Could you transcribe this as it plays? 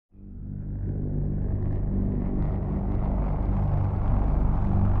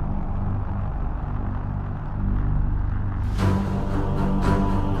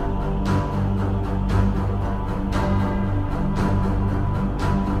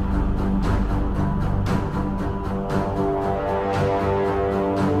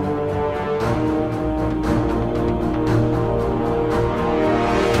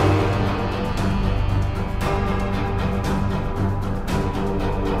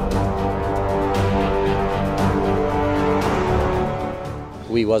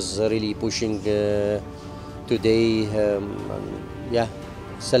we was really pushing today. Yeah,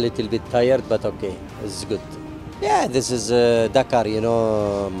 it's a little bit tired, but okay, it's good. Yeah, this is Dakar, you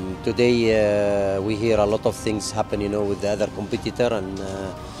know. Today we hear a lot of things happen, you know, with the other competitor, and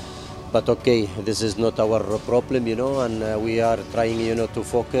but okay, this is not our problem, you know, and we are trying, you know, to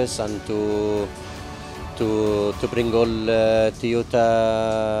focus and to bring all Toyota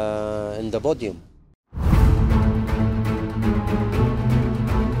in the podium.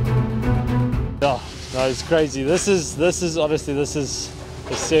 Yeah, no, it's crazy. This is honestly, this is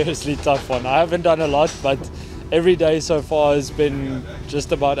a seriously tough one. I haven't done a lot, but every day so far has been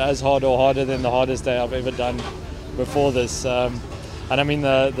just about as hard or harder than the hardest day I've ever done before this. And I mean,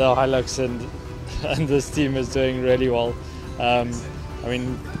 the Hilux and this team is doing really well. I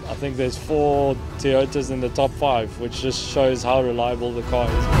mean, I think there's 4 Toyotas in the top 5, which just shows how reliable the car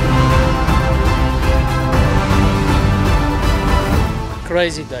is.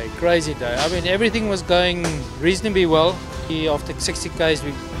 Crazy day, crazy day. I mean, everything was going reasonably well. After 60 k's,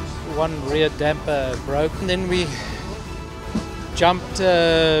 one rear damper broke, and then we jumped,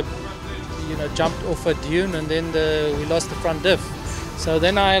 jumped off a dune, and then we lost the front diff. So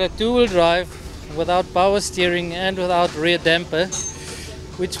then I had a 2-wheel drive without power steering and without rear damper,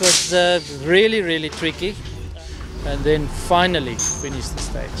 which was really, really tricky. And then finally finished the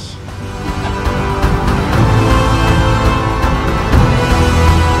stage.